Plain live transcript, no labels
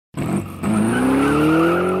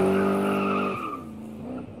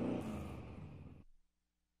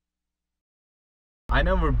I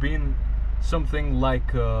never been something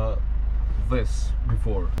like this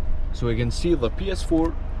before. So we can see the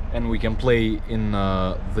PS4 and we can play in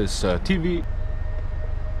this TV.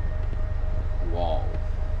 Wow.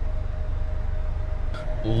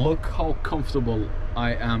 Look how comfortable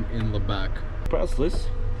I am in the back. Press this.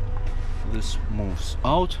 This moves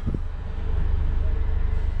out.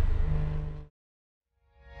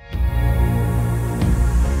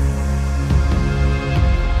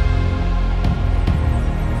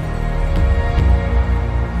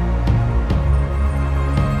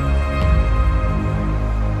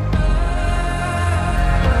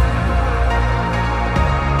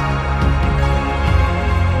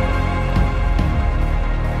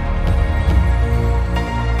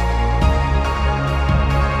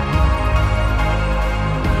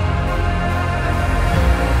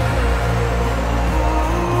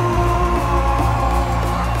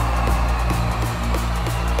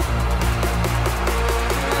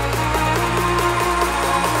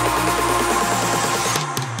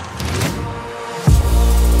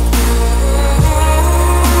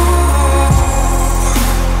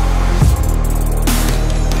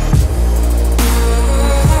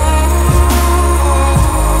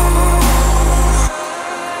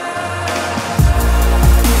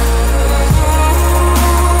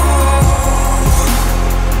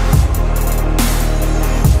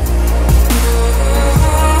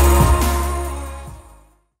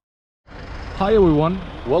 Hi everyone,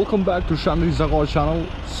 welcome back to Shend Riza Cars channel.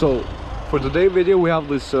 So for today's video we have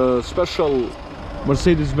this special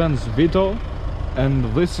Mercedes-Benz V, and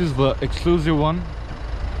this is the exclusive one.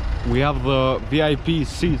 We have the VIP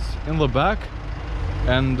seats in the back,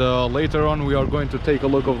 and later on we are going to take a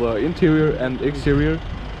look of the interior and exterior,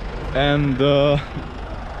 and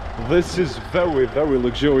this is very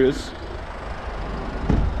luxurious.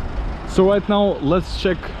 So right now let's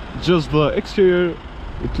check just the exterior.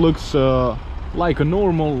 It looks like a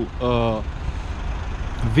normal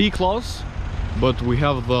V-Class, but we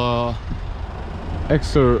have the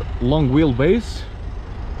extra long wheelbase.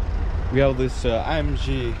 We have this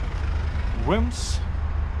AMG rims,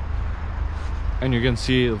 and you can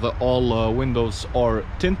see that all windows are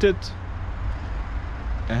tinted.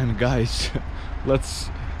 And guys, let's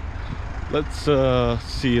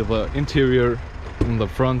see the interior in the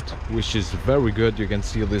front, which is very good. You can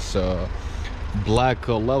see this black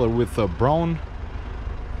leather with brown,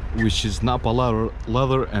 which is Napa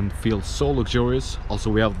leather and feels so luxurious. Also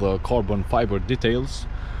we have the carbon fiber details,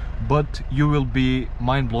 but you will be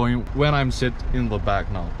mind-blowing when I'm sit in the back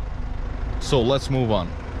now. So let's move on.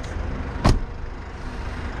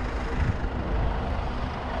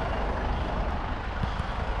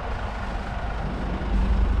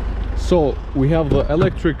 So we have the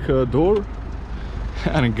electric door,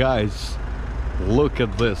 and guys, look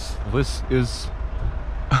at this. This is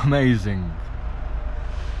amazing.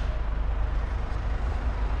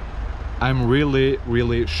 I'm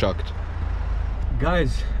really shocked.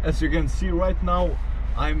 Guys, as you can see right now,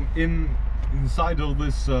 I'm inside of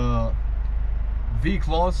this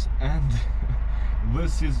V-Class, and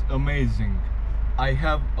this is amazing. I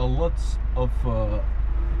have a lot of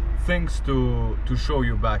things to show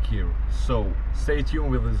you back here, so stay tuned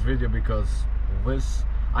with this video, because this,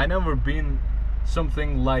 I never been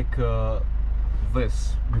something like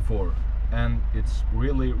this before, and it's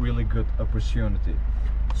really good opportunity.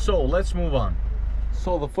 So let's move on.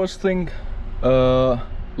 So the first thing,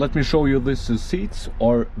 let me show you. These seats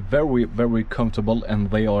are very comfortable, and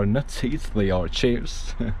they are not seats, they are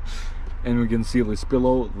chairs. And we can see this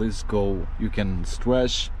pillow, you can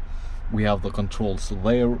stretch. We have the controls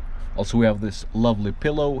there. Also we have this lovely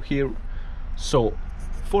pillow here. So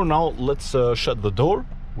for now, let's shut the door.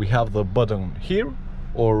 We have the button here,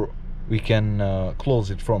 or we can close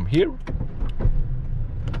it from here.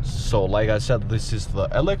 So like I said, this is the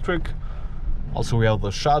electric. Also we have the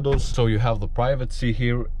shadows, so you have the privacy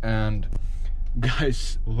here. And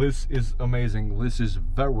guys, this is amazing. This is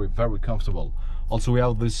very comfortable. Also we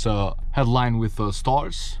have this headline with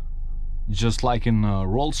stars, just like in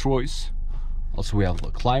Rolls-Royce. Also we have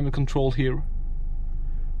the climate control here,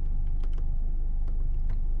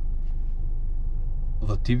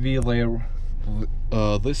 the TV there.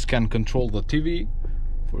 This can control the TV.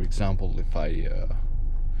 For example, if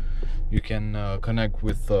you can connect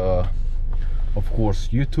with of course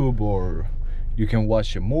YouTube, or you can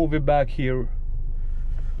watch a movie back here.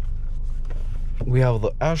 We have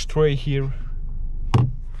the ashtray here.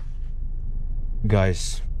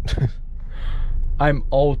 Guys, I'm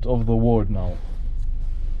out of the word now.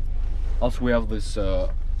 Also we have this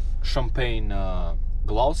champagne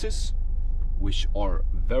glasses, which are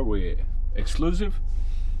very exclusive.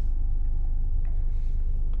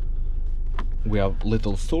 we have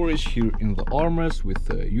little storage here in the armrest with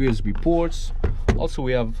USB ports. Also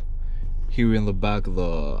we have here in the back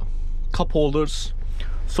the cup holders.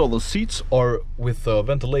 So the seats are with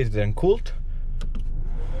ventilated and cooled,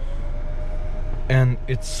 and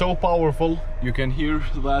it's so powerful, you can hear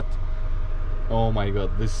that. Oh my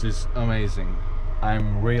god, this is amazing.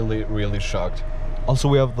 I'm really shocked. Also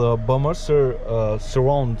we have the Mercer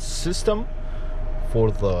surround system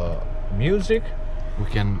for the music. We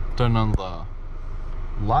can turn on the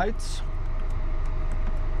lights.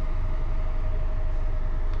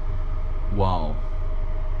 Wow,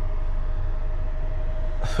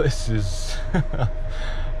 this is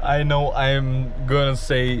I know I'm gonna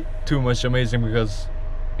say too much amazing because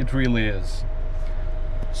it really is.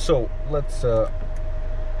 So let's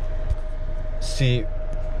see.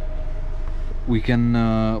 We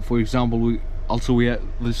can for example, we have,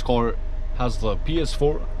 this car has the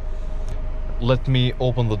PS4. Let me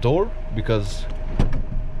open the door because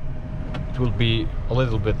it will be a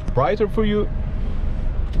little bit brighter for you,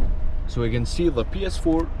 so we can see the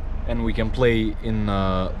PS4 and we can play in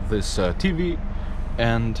this TV,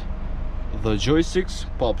 and the joysticks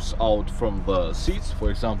pops out from the seats.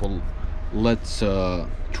 For example, let's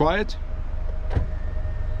try it.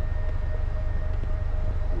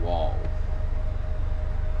 Wow,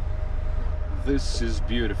 this is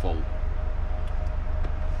beautiful.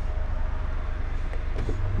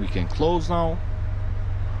 We can close now.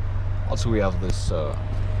 Also we have this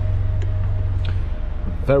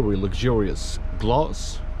very luxurious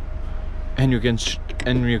glass, and you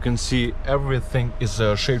can see everything is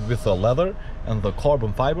shaped with leather and the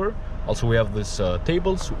carbon fiber. Also we have these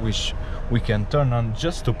tables which we can turn on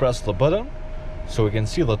just to press the button, so we can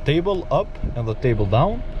see the table up and the table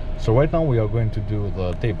down. So right now we are going to do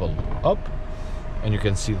the table up, and you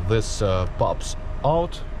can see this pops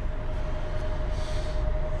out.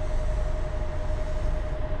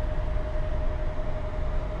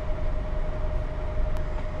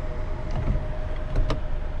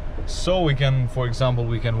 So we can, for example,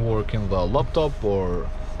 we can work in the laptop or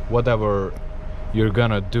whatever you're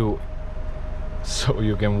gonna do, so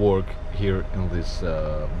you can work here in this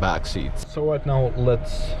back seat. So right now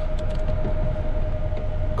let's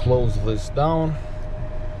close this down.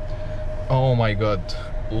 Oh my god,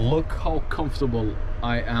 look how comfortable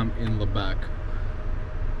I am in the back.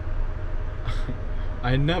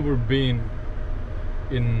 I never been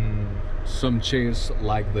in some chairs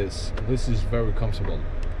like this. This is very comfortable.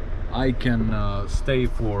 I can stay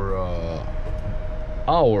for an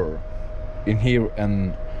hour in here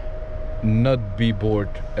and not be bored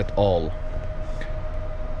at all.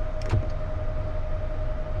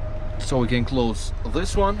 So we can close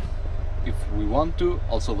this one if we want to.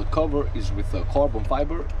 Also the cover is with a carbon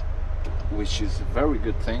fiber, which is a very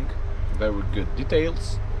good thing, very good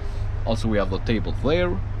details. Also we have the table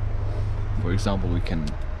there. For example, we can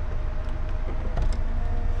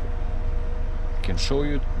show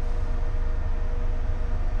you.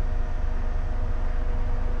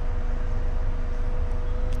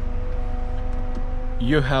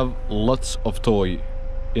 You have lots of toy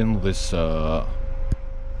in this car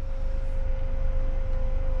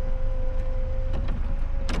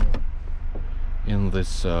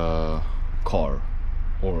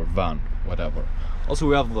or van, whatever. Also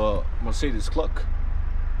we have the Mercedes clock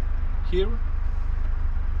here.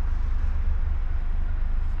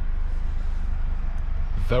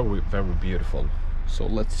 Very beautiful. So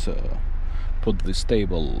let's put this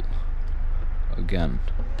table again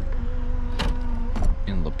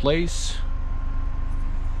in the place.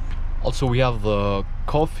 Also we have the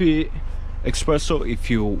coffee espresso if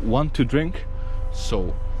you want to drink.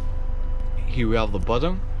 So here we have the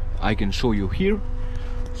button. I can show you here,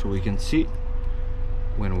 so we can see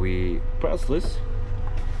when we press this,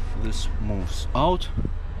 this moves out.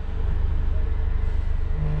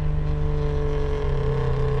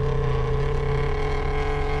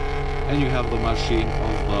 And you have the machine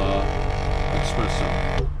of the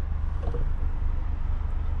espresso.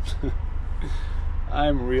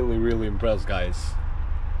 I'm really impressed, guys.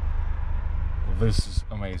 This is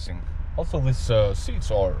amazing. Also these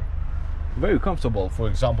seats are very comfortable. For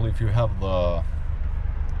example, if you have the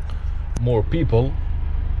more people,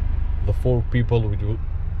 the 4 people,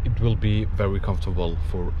 it will be very comfortable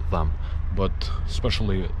for them, but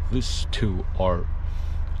especially these 2 are,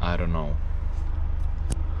 I don't know.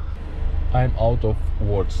 I'm out of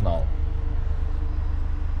words now.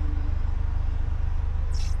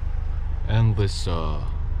 And this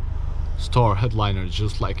star headliner,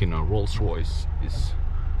 just like in a Rolls-Royce, is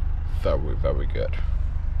very good.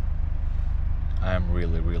 I am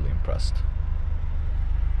really impressed.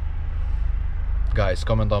 Guys,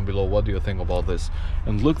 comment down below what do you think about this.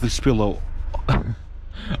 And look, this pillow.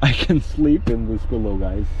 I can sleep in this pillow,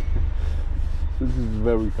 guys. This is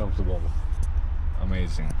very comfortable.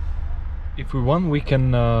 Amazing. If we want, we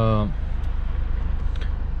can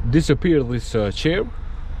disappear this chair,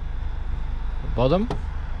 the bottom.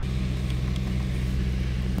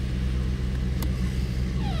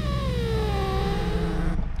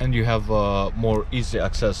 And you have more easy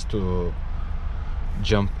access to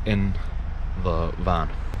jump in the van.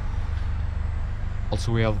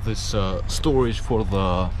 Also, we have this storage for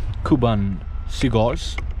the Cuban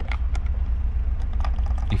cigars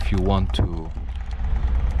if you want to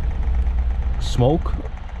smoke.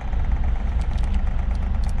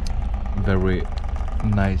 Very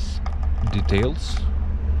nice details,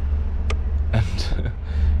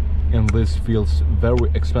 and this feels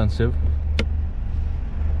very expensive.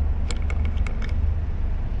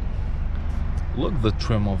 Look the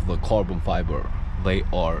trim of the carbon fiber. They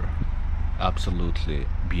are absolutely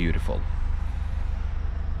beautiful.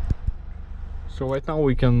 So right now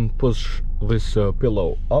we can push this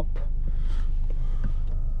pillow up.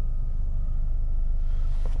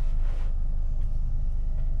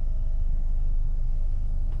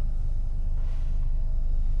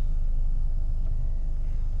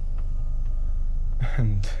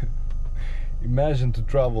 And imagine to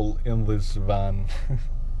travel in this van.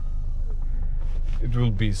 It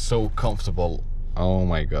will be so comfortable. Oh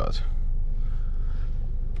my god.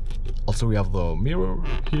 Also, we have the mirror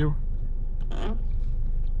here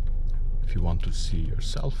if you want to see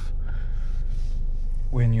yourself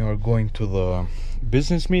when you are going to the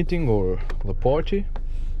business meeting or the party.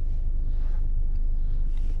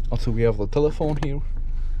 Also, we have the telephone here.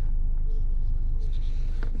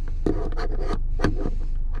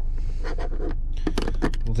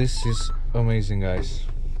 This is amazing, guys.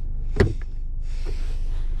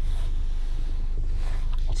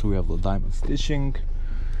 Also, we have the diamond stitching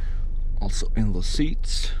also in the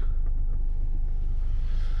seats.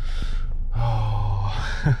 Oh,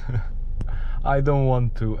 I don't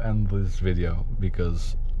want to end this video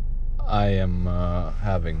because I am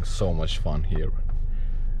having so much fun here.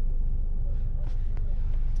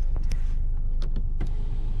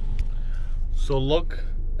 So look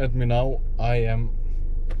at me now. I am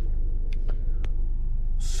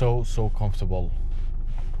so comfortable.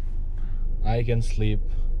 I can sleep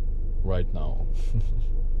right now.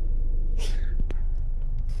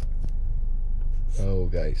 Oh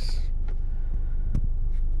guys,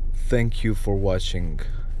 thank you for watching,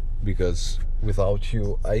 because without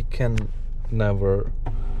you I can never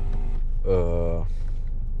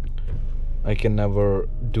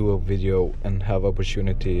do a video and have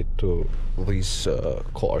opportunity to these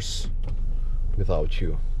cars without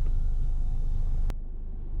you.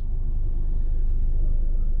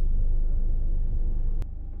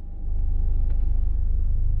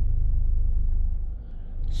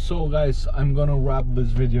 So guys, I'm gonna wrap this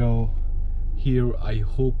video here. I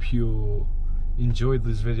hope you enjoyed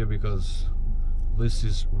this video because this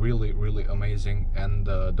is really amazing. And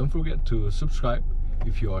don't forget to subscribe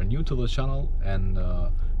if you are new to the channel, and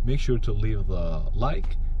make sure to leave the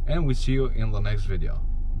like, and we see you in the next video.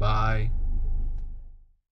 Bye.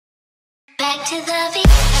 Back to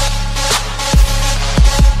the